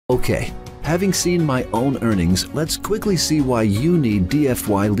Okay, having seen my own earnings, let's quickly see why you need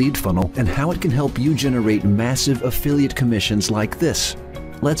DFY Lead Funnel and how it can help you generate massive affiliate commissions like this.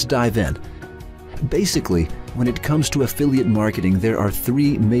 Let's dive in. Basically, when it comes to affiliate marketing, there are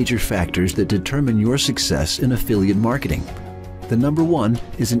three major factors that determine your success in affiliate marketing. The number one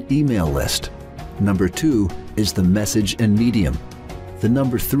is an email list. Number two is the message and medium. The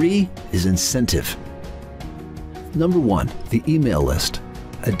number three is incentive. Number one, the email list.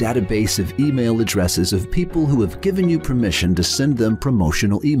 A database of email addresses of people who have given you permission to send them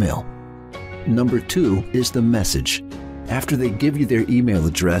promotional email. Number two is the message. After they give you their email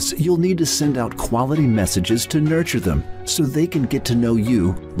address, you'll need to send out quality messages to nurture them so they can get to know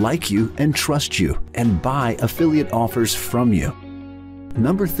you, like you, and trust you, and buy affiliate offers from you.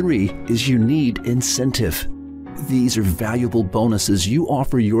 Number three is you need incentive. These are valuable bonuses you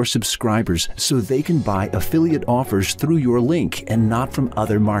offer your subscribers so they can buy affiliate offers through your link and not from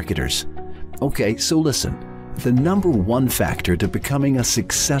other marketers. Okay, so listen. The number one factor to becoming a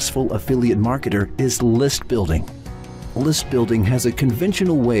successful affiliate marketer is list building. List building has a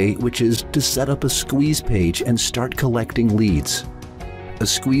conventional way, which is to set up a squeeze page and start collecting leads. A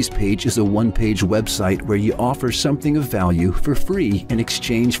squeeze page is a one-page website where you offer something of value for free in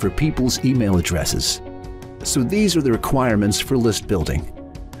exchange for people's email addresses. So these are the requirements for list building.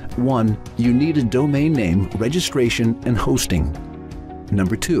 1. You need a domain name, registration, and hosting.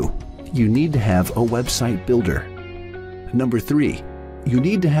 Number 2. You need to have a website builder. Number 3. You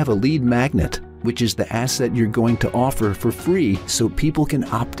need to have a lead magnet, which is the asset you're going to offer for free so people can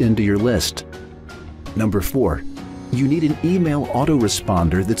opt into your list. Number 4. You need an email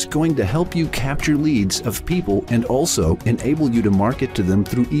autoresponder that's going to help you capture leads of people and also enable you to market to them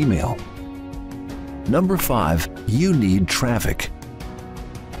through email. Number 5. You need traffic.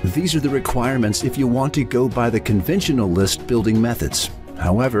 These are the requirements if you want to go by the conventional list building methods.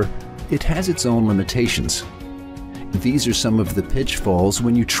 However, it has its own limitations. These are some of the pitfalls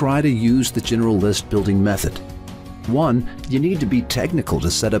when you try to use the general list building method. 1. You need to be technical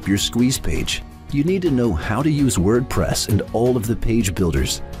to set up your squeeze page. You need to know how to use WordPress and all of the page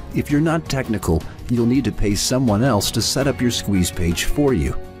builders. If you're not technical, you'll need to pay someone else to set up your squeeze page for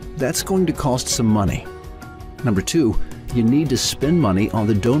you. That's going to cost some money. Number 2, you need to spend money on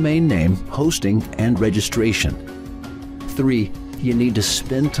the domain name, hosting, and registration. 3, you need to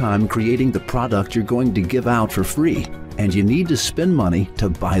spend time creating the product you're going to give out for free, and you need to spend money to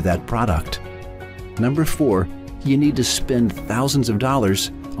buy that product. Number 4, you need to spend thousands of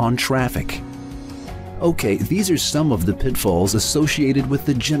dollars on traffic. Okay, these are some of the pitfalls associated with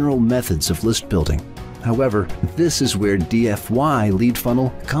the general methods of list building. However, this is where DFY Lead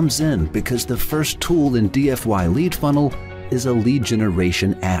Funnel comes in, because the first tool in DFY Lead Funnel is a lead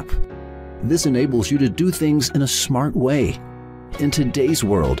generation app. This enables you to do things in a smart way. In today's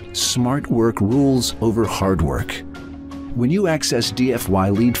world, smart work rules over hard work. When you access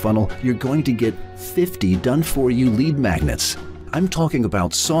DFY Lead Funnel, you're going to get 50 done-for-you lead magnets. I'm talking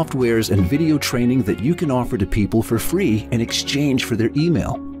about softwares and video training that you can offer to people for free in exchange for their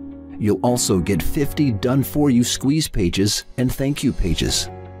email. You'll also get 50 done-for-you squeeze pages and thank you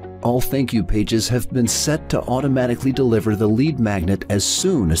pages. All thank you pages have been set to automatically deliver the lead magnet as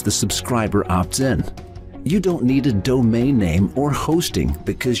soon as the subscriber opts in. You don't need a domain name or hosting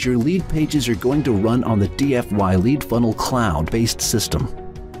because your lead pages are going to run on the DFY Lead Funnel cloud-based system.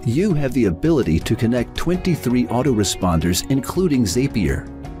 You have the ability to connect 23 autoresponders, including Zapier.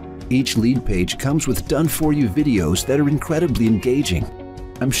 Each lead page comes with done-for-you videos that are incredibly engaging.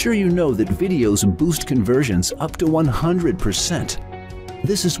 I'm sure you know that videos boost conversions up to 100%.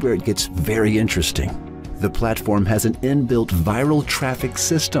 This is where it gets very interesting. The platform has an inbuilt viral traffic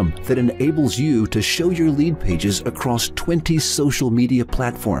system that enables you to show your lead pages across 20 social media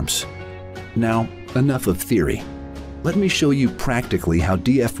platforms. Now, enough of theory. Let me show you practically how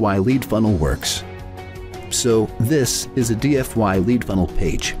DFY Lead Funnel works. So this is a DFY Lead Funnel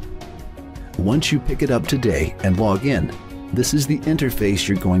page. Once you pick it up today and log in, this is the interface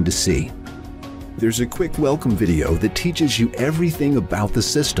you're going to see. There's a quick welcome video that teaches you everything about the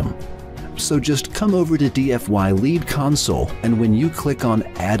system. So just come over to DFY Lead Console, and when you click on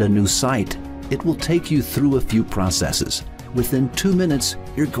Add a New Site, it will take you through a few processes. Within 2 minutes,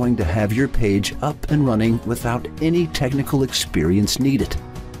 you're going to have your page up and running without any technical experience needed.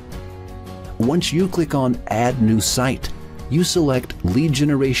 Once you click on Add New Site, you select Lead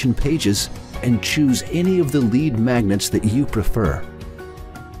Generation Pages and choose any of the lead magnets that you prefer.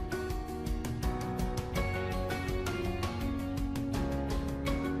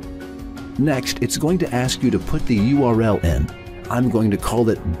 Next, it's going to ask you to put the URL in. I'm going to call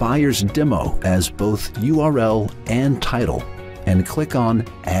it Buyer's Demo as both URL and title, and click on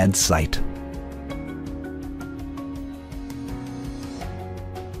Add Site.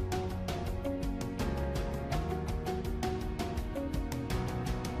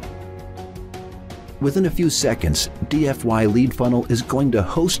 Within a few seconds, DFY Lead Funnel is going to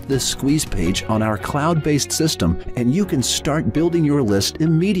host this squeeze page on our cloud-based system, and you can start building your list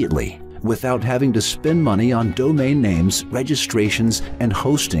immediately without having to spend money on domain names, registrations, and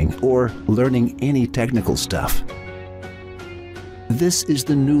hosting, or learning any technical stuff. This is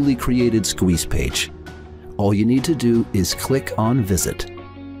the newly created squeeze page. All you need to do is click on Visit.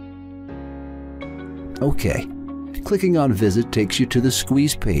 Okay, clicking on Visit takes you to the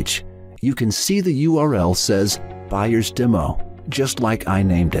squeeze page. You can see the URL says Buyer's Demo, just like I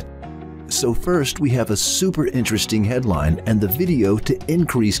named it. So first, we have a super interesting headline and the video to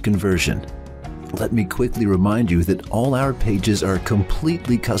increase conversion. Let me quickly remind you that all our pages are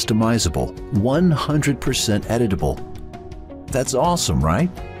completely customizable, 100% editable. That's awesome,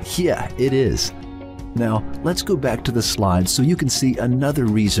 right? Yeah, it is. Now, let's go back to the slide so you can see another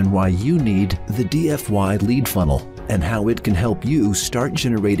reason why you need the DFY lead funnel and how it can help you start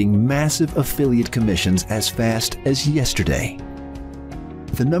generating massive affiliate commissions as fast as yesterday.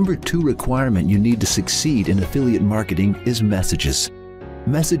 The number 2 requirement you need to succeed in affiliate marketing is messages.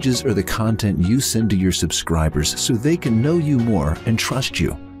 Messages are the content you send to your subscribers so they can know you more and trust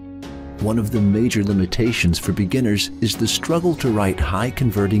you. One of the major limitations for beginners is the struggle to write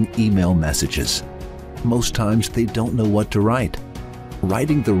high-converting email messages. Most times they don't know what to write.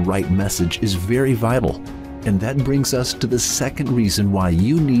 Writing the right message is very vital. And that brings us to the second reason why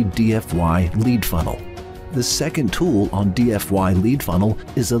you need DFY Lead Funnel. The second tool on DFY Lead Funnel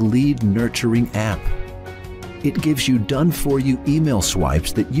is a lead nurturing app. It gives you done-for-you email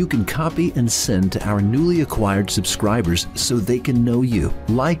swipes that you can copy and send to our newly acquired subscribers so they can know you,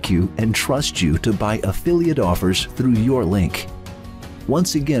 like you, and trust you to buy affiliate offers through your link.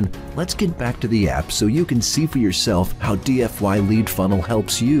 Once again, let's get back to the app so you can see for yourself how DFY Lead Funnel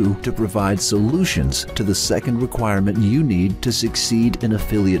helps you to provide solutions to the second requirement you need to succeed in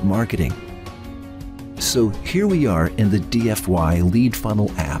affiliate marketing. So here we are in the DFY Lead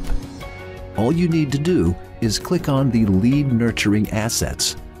Funnel app. All you need to do is click on the Lead Nurturing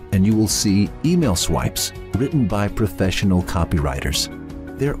Assets, and you will see email swipes written by professional copywriters.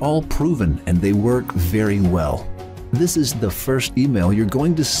 They're all proven and they work very well. This is the first email you're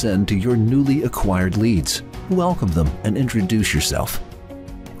going to send to your newly acquired leads. Welcome them and introduce yourself.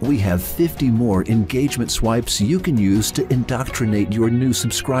 We have 50 more engagement swipes you can use to indoctrinate your new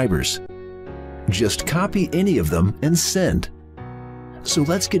subscribers. Just copy any of them and send. So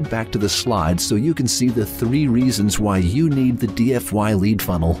let's get back to the slide so you can see the 3 reasons why you need the DFY lead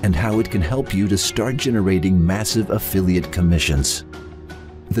funnel and how it can help you to start generating massive affiliate commissions.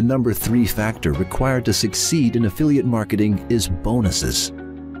 The number 3 factor required to succeed in affiliate marketing is bonuses.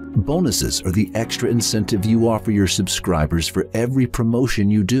 Bonuses are the extra incentive you offer your subscribers for every promotion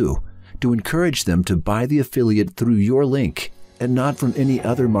you do to encourage them to buy the affiliate through your link and not from any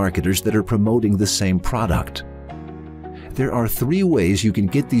other marketers that are promoting the same product. There are 3 ways you can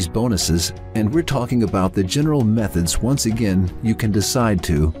get these bonuses, and we're talking about the general methods once again you can decide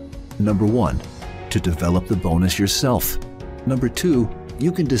to. Number 1, to develop the bonus yourself. Number 2,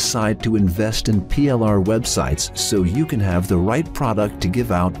 you can decide to invest in PLR websites so you can have the right product to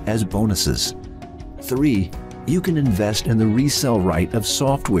give out as bonuses. 3, you can invest in the resale right of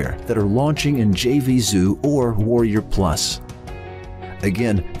software that are launching in JVZoo or Warrior Plus.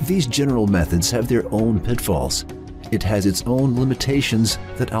 Again, these general methods have their own pitfalls. It has its own limitations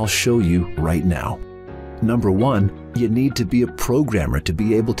that I'll show you right now. Number 1, you need to be a programmer to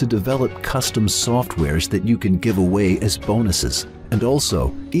be able to develop custom softwares that you can give away as bonuses. And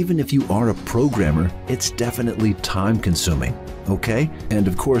also, even if you are a programmer, it's definitely time-consuming, okay? And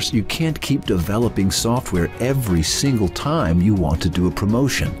of course, you can't keep developing software every single time you want to do a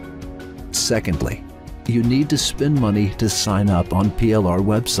promotion. Secondly, you need to spend money to sign up on PLR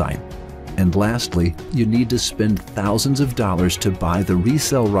website. And lastly, you need to spend thousands of dollars to buy the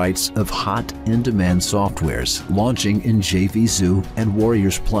resale rights of hot in-demand softwares launching in JVZoo and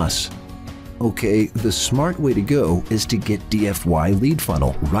Warriors Plus. Okay, the smart way to go is to get DFY lead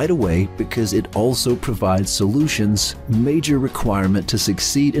funnel right away because it also provides solutions, major requirement to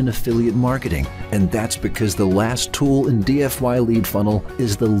succeed in affiliate marketing. And that's because the last tool in DFY lead funnel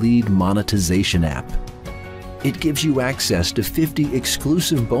is the lead monetization app. It gives you access to 50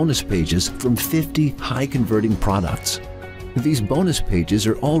 exclusive bonus pages from 50 high-converting products. These bonus pages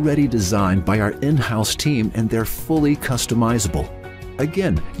are already designed by our in-house team and they're fully customizable.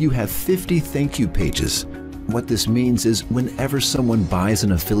 Again, you have 50 thank you pages. What this means is whenever someone buys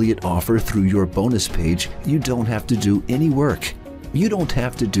an affiliate offer through your bonus page, you don't have to do any work. You don't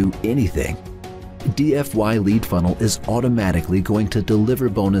have to do anything. DFY Lead Funnel is automatically going to deliver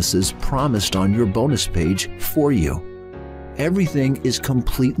bonuses promised on your bonus page for you. Everything is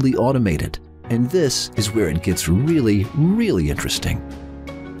completely automated, and this is where it gets really, really interesting.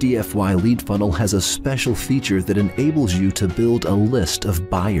 DFY Lead Funnel has a special feature that enables you to build a list of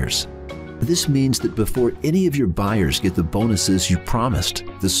buyers. This means that before any of your buyers get the bonuses you promised,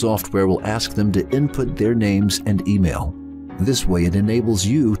 the software will ask them to input their names and email. This way it enables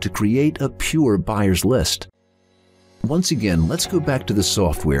you to create a pure buyers list. Once again, let's go back to the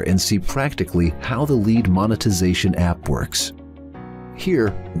software and see practically how the lead monetization app works.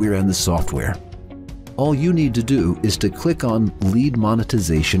 Here, we're in the software. All you need to do is to click on Lead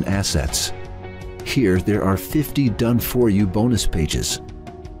Monetization Assets. Here, there are 50 done-for-you bonus pages.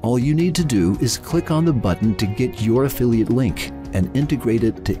 All you need to do is click on the button to get your affiliate link and integrate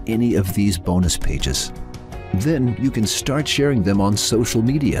it to any of these bonus pages. Then you can start sharing them on social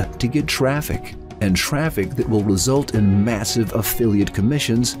media to get traffic, and traffic that will result in massive affiliate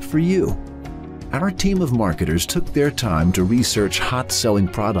commissions for you. Our team of marketers took their time to research hot-selling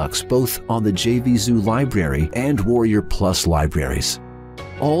products both on the JVZoo library and Warrior Plus libraries.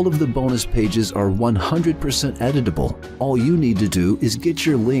 All of the bonus pages are 100% editable. All you need to do is get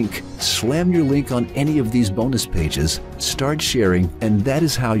your link, slam your link on any of these bonus pages, start sharing, and that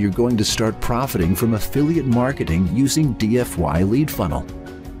is how you're going to start profiting from affiliate marketing using DFY Lead Funnel.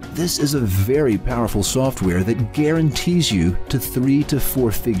 This is a very powerful software that guarantees you to 3 to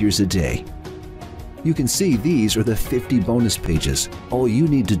 4 figures a day. You can see these are the 50 bonus pages. All you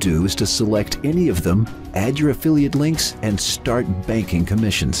need to do is to select any of them, add your affiliate links, and start banking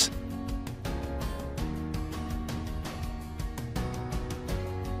commissions.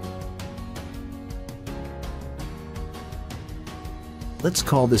 Let's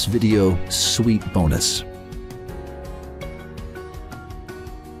call this video Sweet Bonus.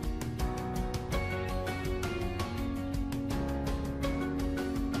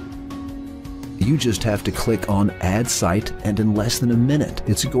 You just have to click on Add Site, and in less than a minute,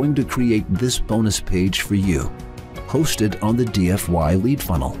 it's going to create this bonus page for you, hosted on the DFY Lead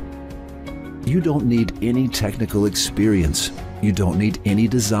Funnel. You don't need any technical experience. You don't need any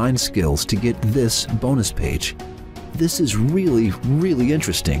design skills to get this bonus page. This is really, really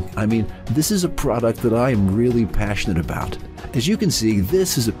interesting. I mean, this is a product that I am really passionate about. As you can see,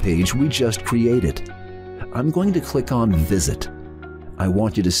 this is a page we just created. I'm going to click on Visit. I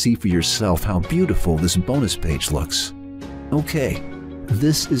want you to see for yourself how beautiful this bonus page looks. Okay,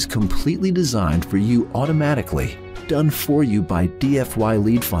 this is completely designed for you automatically, done for you by DFY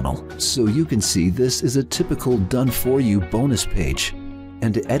Lead Funnel. So you can see this is a typical done for you bonus page.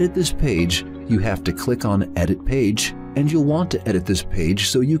 And to edit this page, you have to click on Edit Page, and you'll want to edit this page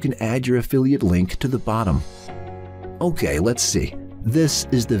so you can add your affiliate link to the bottom. Okay, let's see. This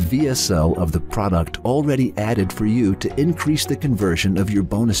is the VSL of the product already added for you to increase the conversion of your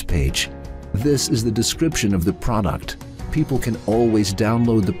bonus page. This is the description of the product. People can always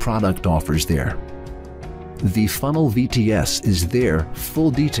download the product offers there. The funnel VTS is there,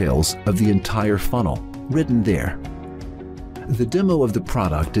 full details of the entire funnel, written there. The demo of the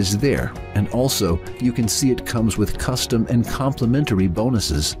product is there, and also you can see it comes with custom and complimentary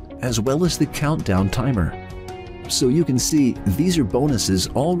bonuses, as well as the countdown timer. So you can see these are bonuses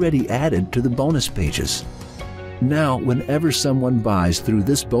already added to the bonus pages. Now, whenever someone buys through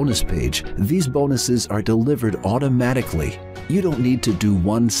this bonus page, these bonuses are delivered automatically. You don't need to do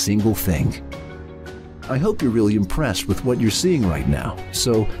one single thing. I hope you're really impressed with what you're seeing right now.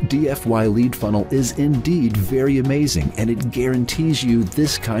 So DFY Lead Funnel is indeed very amazing, and it guarantees you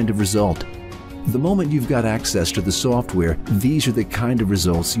this kind of result. The moment you've got access to the software, these are the kind of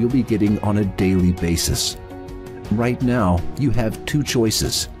results you'll be getting on a daily basis. Right now, you have 2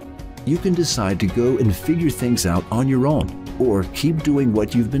 choices. You can decide to go and figure things out on your own, or keep doing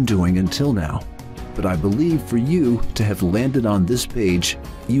what you've been doing until now. But I believe for you to have landed on this page,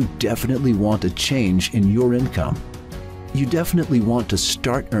 you definitely want a change in your income. You definitely want to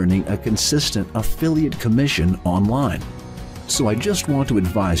start earning a consistent affiliate commission online. So I just want to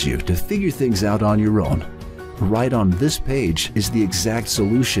advise you to figure things out on your own. Right on this page is the exact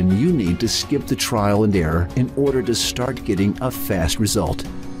solution you need to skip the trial and error in order to start getting a fast result.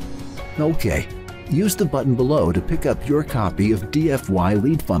 Okay, use the button below to pick up your copy of DFY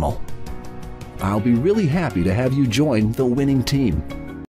Lead Funnel. I'll be really happy to have you join the winning team.